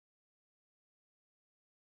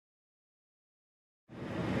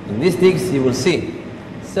In these digs you will see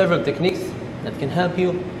several techniques that can help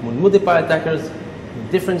you with multiple attackers,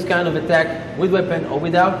 with different kind of attack, with weapon or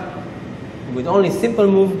without, with only simple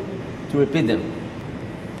move to repeat them.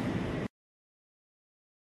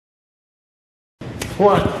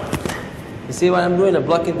 One. You see what I'm doing? I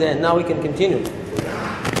block it there. Now we can continue.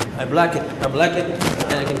 I block it,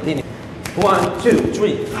 and I continue. 1, 2,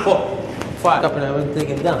 3, 4, 5. Up and I will take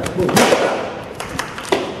it down.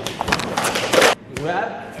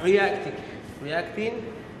 Grab, reacting.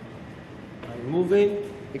 I'm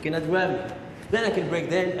moving. You cannot grab me. Then I can break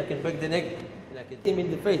the neck, and I can hit him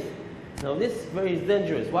in the face. Now this is very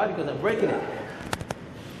dangerous. Why? Because I'm breaking it.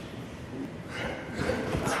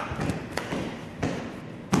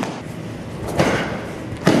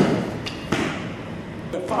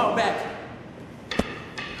 Far back.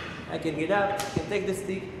 I can get up, I can take the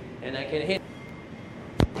stick, and I can hit.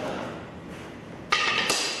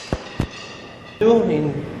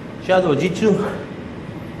 In Shadow Jitsu, you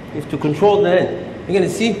have to control the hand. You're going to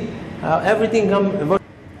see how everything comes.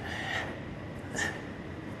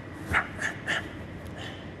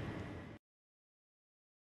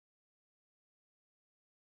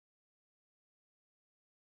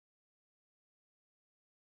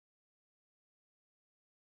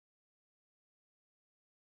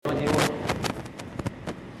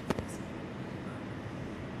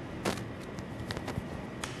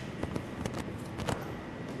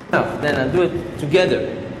 Then I'll do it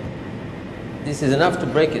together. This is enough to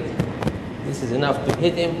break it. This is enough to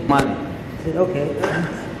hit him. Money. I said, okay.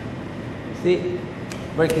 See?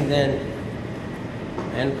 Break it then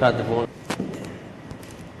and cut the bone.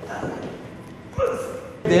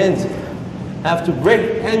 The ends have to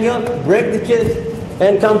break angle, break the chest,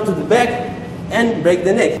 and come to the back and break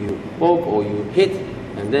the neck. You poke or you hit,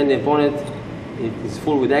 and then the opponent is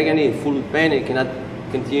full with agony, full with pain, and cannot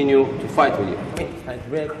continue to fight with you. I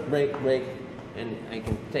break, and I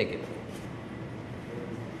can take it.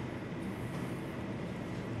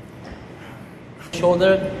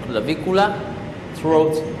 Shoulder, clavicula,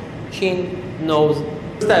 throat, chin, nose.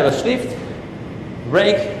 I have a shift,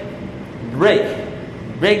 break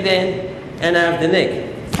then, and I have the neck.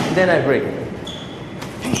 Then I break.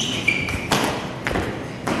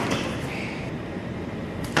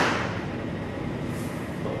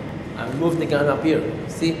 I move the gun up here.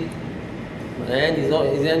 See?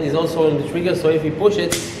 His hand is also on the trigger, so if you push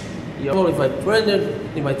it, if I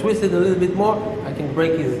twist it a little bit more, I can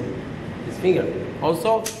break his finger.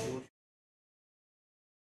 Also,